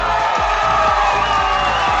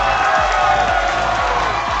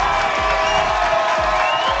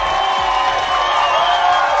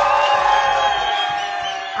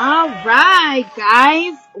Hi,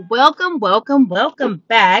 guys. Welcome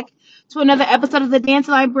back to another episode of the Dance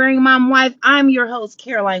Librarian Mom Wife. I'm your host,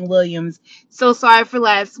 Caroline Williams. So sorry for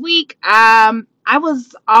last week. I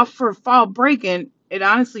was off for fall break and it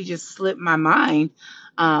honestly just slipped my mind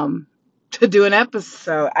to do an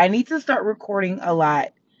episode. I need to start recording a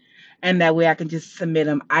lot and that way I can just submit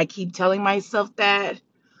them. I keep telling myself that,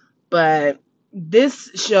 but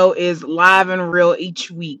this show is live and real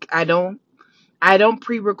each week. I don't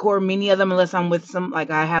pre-record many of them unless I'm with like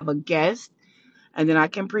I have a guest and then I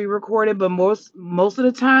can pre-record it. But most of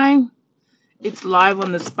the time it's live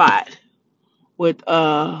on the spot with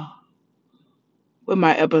uh with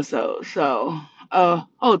my episode. So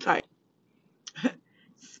hold tight.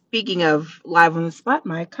 Speaking of live on the spot,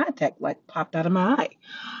 my contact like popped out of my eye.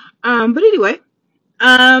 But anyway,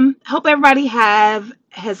 hope everybody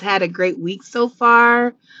has had a great week so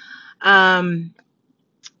far. Um,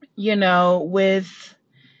 with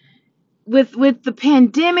the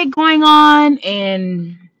pandemic going on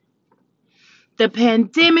and the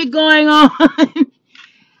pandemic going on.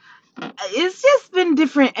 It's just been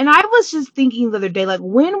different. And I was just thinking the other day, like,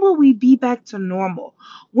 when will we be back to normal?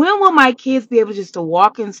 When will my kids be able just to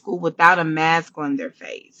walk in school without a mask on their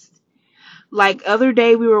face? Like, other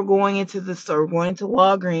day we were going into the store, going to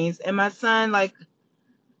Walgreens, and my son, like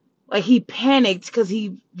he panicked because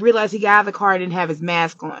he realized he got out of the car and didn't have his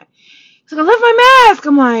mask on. He's like, I left my mask.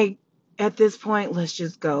 I'm like, at this point, let's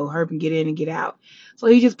just go. Hurry up and get in and get out. So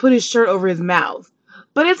he just put his shirt over his mouth.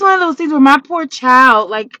 But it's one of those things where my poor child,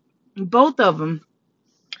 like both of them,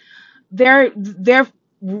 their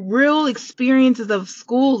real experiences of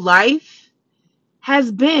school life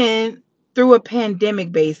has been through a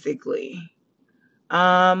pandemic, basically.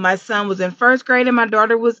 My son was in first grade and my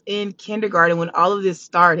daughter was in kindergarten when all of this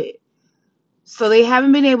started. So they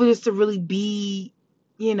haven't been able just to really be,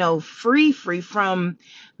 free from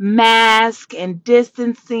mask and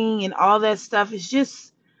distancing and all that stuff. It's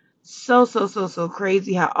just so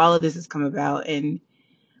crazy how all of this has come about. And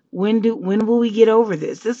when will we get over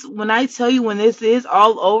this? When I tell you when this is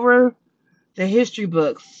all over, the history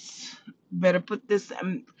books better put this.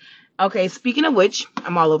 Okay, speaking of which,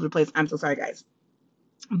 I'm all over the place. I'm so sorry, guys.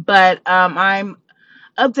 But I'm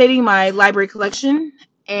updating my library collection,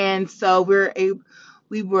 and so we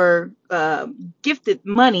were gifted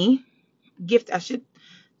money. I should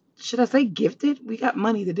I say gifted? We got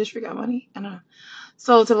money. The district got money. I don't know.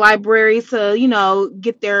 So to libraries to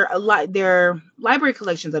get their library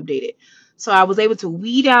collections updated. So I was able to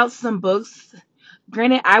weed out some books.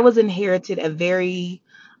 Granted, I was inherited a very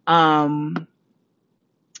of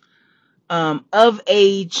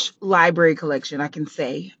age library collection, I can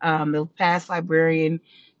say. The past librarian,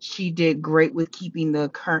 she did great with keeping the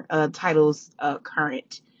current titles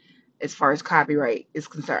current as far as copyright is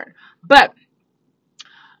concerned. But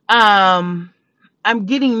um, I'm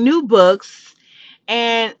getting new books,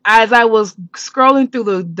 and as I was scrolling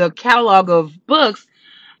through the catalog of books,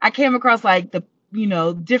 I came across like the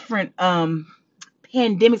different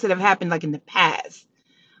pandemics that have happened like in the past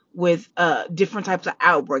with different types of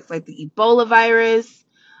outbreaks, like the Ebola virus.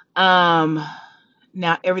 Um,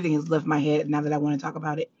 Now everything has left my head now that I want to talk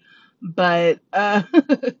about it. But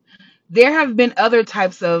there have been other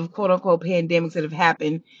types of quote unquote pandemics that have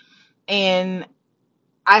happened, and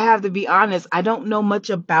I have to be honest, I don't know much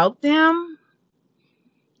about them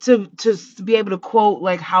to be able to quote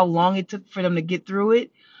like how long it took for them to get through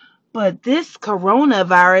it. But this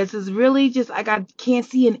coronavirus is really just like I can't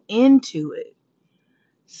see an end to it.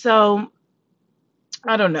 So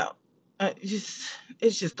I don't know. It's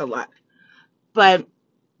just a lot. But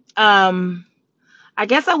um I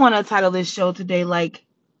guess I want to title this show today like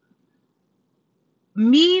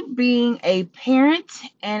me being a parent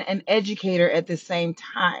and an educator at the same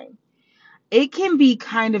time. It can be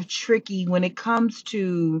kind of tricky when it comes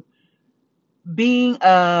to being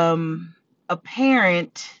a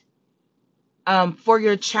parent for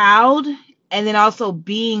your child and then also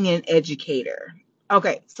being an educator.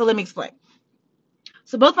 Okay, so let me explain.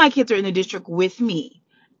 So both my kids are in the district with me.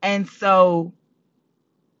 And so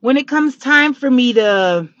when it comes time for me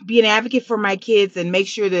to be an advocate for my kids and make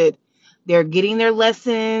sure that they're getting their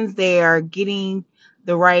lessons, they are getting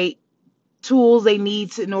the right tools they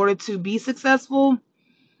need in order to be successful,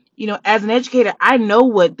 as an educator, I know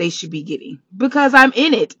what they should be getting because I'm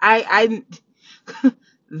in it. I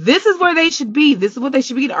this is where they should be. This is what they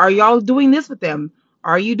should be getting. Are y'all doing this with them?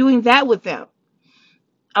 Are you doing that with them?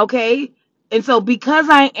 Okay. And so because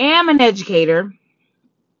I am an educator,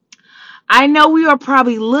 I know we are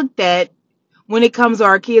probably looked at when it comes to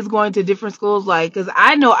our kids going to different schools, like, because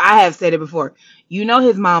I know I have said it before.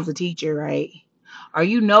 His mom's a teacher, right? Or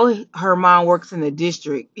her mom works in the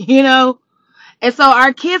district, And so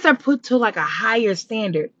our kids are put to like a higher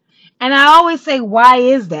standard. And I always say, why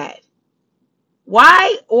is that?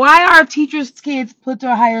 Why are teachers' kids put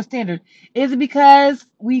to a higher standard? Is it because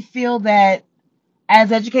we feel that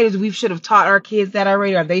as educators we should have taught our kids that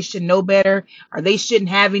already, or they should know better, or they shouldn't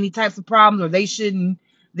have any types of problems, or they shouldn't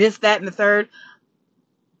this, that, and the third?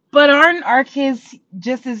 But aren't our kids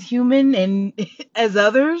just as human and as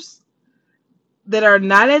others that are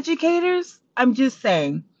not educators? I'm just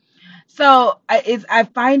saying. So I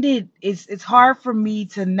find it's hard for me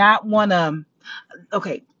to not want to.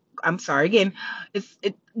 Okay, I'm sorry again.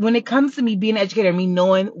 It when it comes to me being an educator, me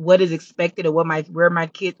knowing what is expected of what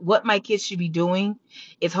my kids should be doing,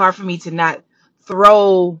 it's hard for me to not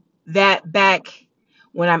throw that back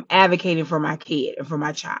when I'm advocating for my kid and for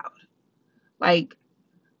my child. Like,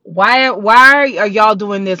 why are y'all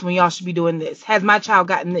doing this when y'all should be doing this? Has my child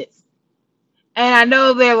gotten this? And I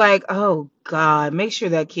know they're like, oh God, make sure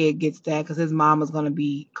that kid gets that because his mom is gonna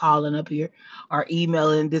be calling up here or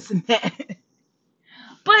emailing this and that.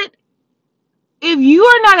 But if you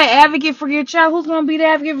are not an advocate for your child, who's going to be the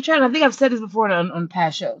advocate for your child? I think I've said this before on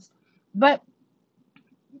past shows. But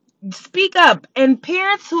speak up. And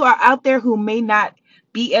parents who are out there who may not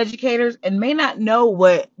be educators and may not know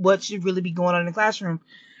what should really be going on in the classroom,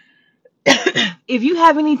 if you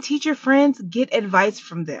have any teacher friends, get advice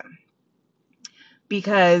from them.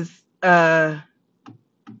 Because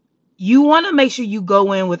you want to make sure you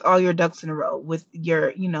go in with all your ducks in a row, with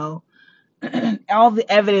your, all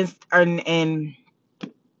the evidence and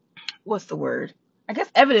what's the word? I guess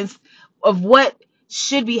evidence of what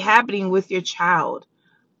should be happening with your child.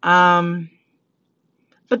 Um,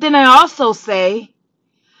 but then I also say,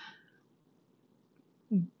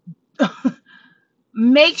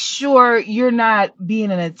 make sure you're not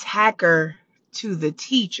being an attacker to the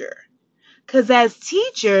teacher. Because as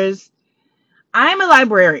teachers, I'm a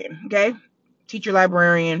librarian, okay? Teacher,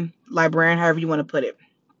 librarian, however you want to put it.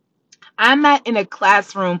 I'm not in a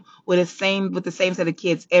classroom with the same set of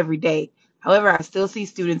kids every day. However, I still see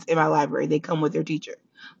students in my library. They come with their teacher.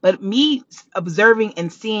 But me observing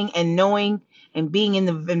and seeing and knowing and being in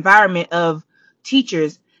the environment of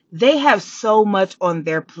teachers, they have so much on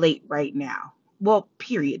their plate right now. Well,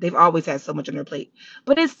 period. They've always had so much on their plate.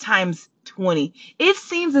 But it's times 20. It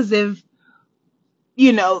seems as if,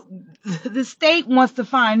 you know, the state wants to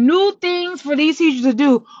find new things for these teachers to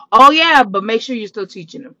do. Oh, yeah, but make sure you're still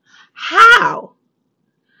teaching them. How?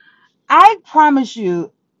 I promise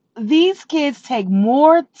you, these kids take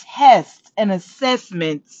more tests and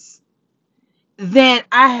assessments than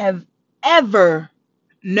I have ever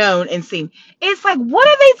known and seen. It's like, what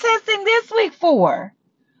are they testing this week for?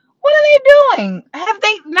 What are they doing? Have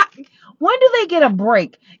they not? When do they get a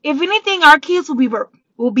break? If anything, our kids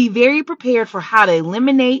will be very prepared for how to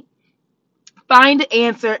eliminate, find the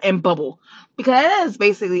answer, and bubble, because that is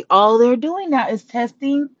basically all they're doing now is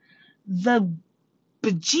testing the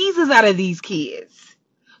bejesus out of these kids.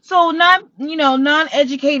 So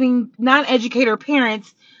non-educator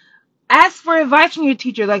parents, ask for advice from your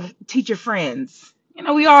teacher, like teacher friends.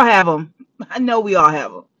 We all have them. I know we all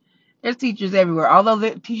have them. There's teachers everywhere. Although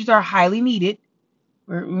the teachers are highly needed,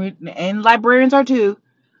 and librarians are too.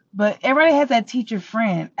 But everybody has that teacher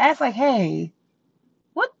friend. Ask like, hey,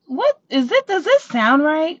 what is it? Does this sound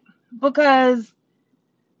right? Because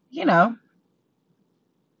you know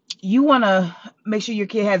you want to make sure your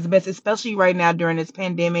kid has the best, especially right now during this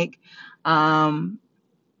pandemic. Um,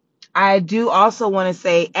 I do also want to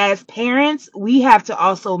say, as parents, we have to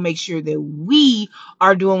also make sure that we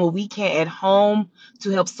are doing what we can at home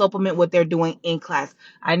to help supplement what they're doing in class.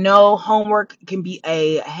 I know homework can be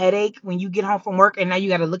a headache when you get home from work and now you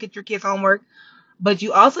got to look at your kids' homework. But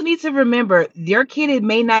you also need to remember your kid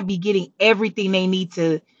may not be getting everything they need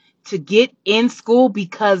to get in school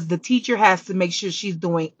because the teacher has to make sure she's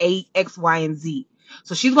doing A, X, Y, and Z.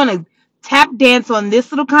 So she's going to tap dance on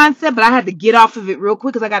this little concept, but I had to get off of it real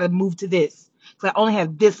quick because I got to move to this because I only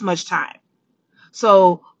have this much time.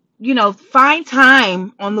 So, find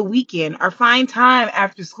time on the weekend or find time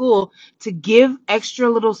after school to give extra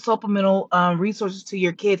little supplemental resources to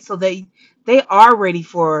your kids so they are ready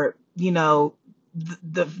for,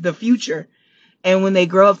 the future. And when they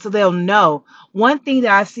grow up, so they'll know. One thing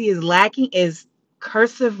that I see is lacking is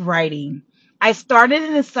cursive writing. I started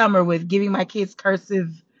in the summer with giving my kids cursive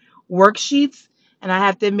worksheets, and I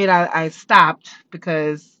have to admit I stopped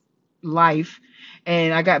because life,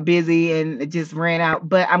 and I got busy and it just ran out.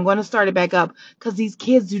 But I'm going to start it back up because these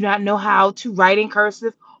kids do not know how to write in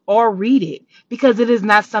cursive or read it because it is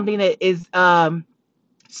not something that is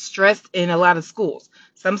stressed in a lot of schools.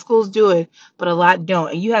 Some schools do it, but a lot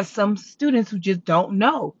don't. And you have some students who just don't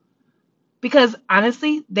know. because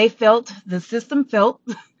honestly, the system felt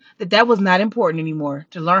that was not important anymore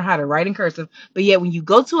to learn how to write in cursive. But yet, when you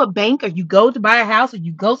go to a bank or you go to buy a house or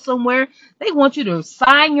you go somewhere, they want you to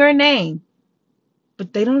sign your name.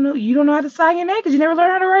 But they don't know you don't know how to sign your name because you never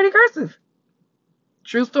learned how to write in cursive.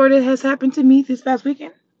 True story that has happened to me this past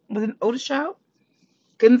weekend with an oldest child.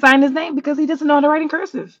 Couldn't sign his name because he doesn't know how to write in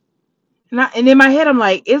cursive. And in my head, I'm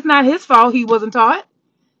like, it's not his fault he wasn't taught.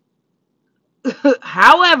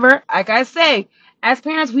 However, like I say, as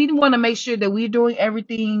parents, we want to make sure that we're doing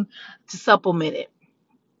everything to supplement it.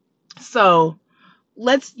 So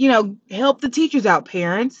let's, help the teachers out,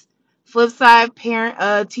 parents. Flip side,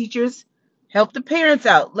 teachers, help the parents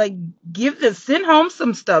out. Like, send home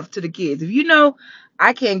some stuff to the kids. If you know,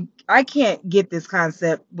 I can't get this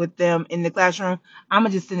concept with them in the classroom, I'm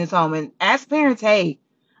gonna just send this home and ask parents, hey,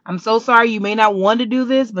 I'm so sorry you may not want to do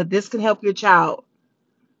this, but this can help your child.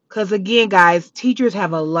 Because again, guys, teachers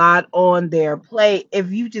have a lot on their plate.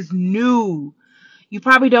 If you just knew, you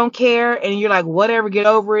probably don't care and you're like, whatever, get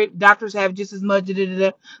over it. Doctors have just as much. Da, da, da,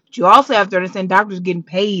 da. But you also have to understand doctors getting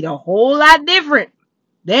paid a whole lot different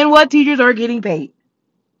than what teachers are getting paid.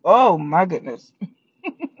 Oh, my goodness.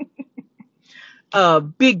 A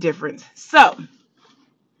big difference. So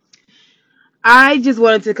I just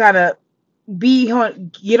wanted to kind of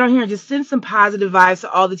get on here and just send some positive vibes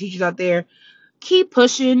to all the teachers out there. Keep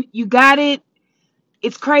pushing. You got it.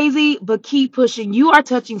 It's crazy, but keep pushing. You are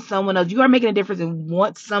touching someone else. You are making a difference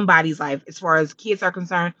in somebody's life as far as kids are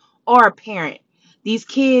concerned or a parent. These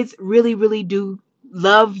kids really, really do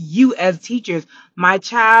love you as teachers. My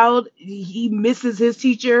child, he misses his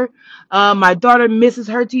teacher. My daughter misses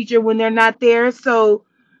her teacher when they're not there. So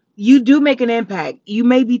you do make an impact. You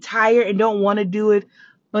may be tired and don't want to do it,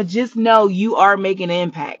 but just know you are making an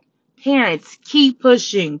impact. Parents, keep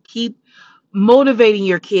pushing. Keep motivating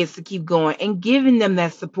your kids to keep going and giving them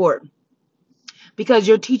that support because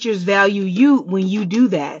your teachers value you when you do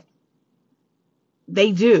that.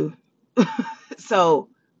 They do. So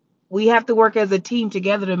we have to work as a team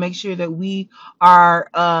together to make sure that we are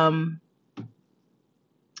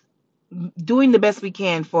doing the best we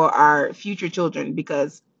can for our future children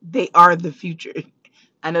because they are the future.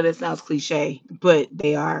 I know that sounds cliche, but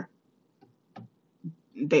they are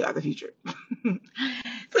the future.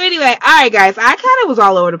 So anyway, all right, guys, I kind of was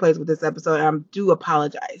all over the place with this episode. I do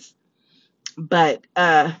apologize. But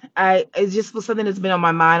I it just was something that's been on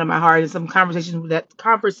my mind, on my heart, and some conversations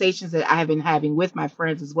that I have been having with my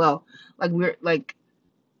friends as well. Like we're like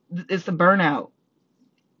it's a burnout.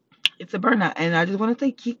 It's a burnout, and I just want to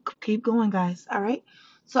say keep going, guys. All right.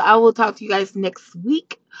 So I will talk to you guys next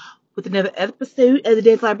week with another episode of the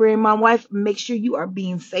Dance Librarian Mom Wife. Make sure you are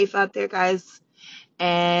being safe out there, guys.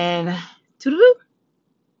 And toodaloo.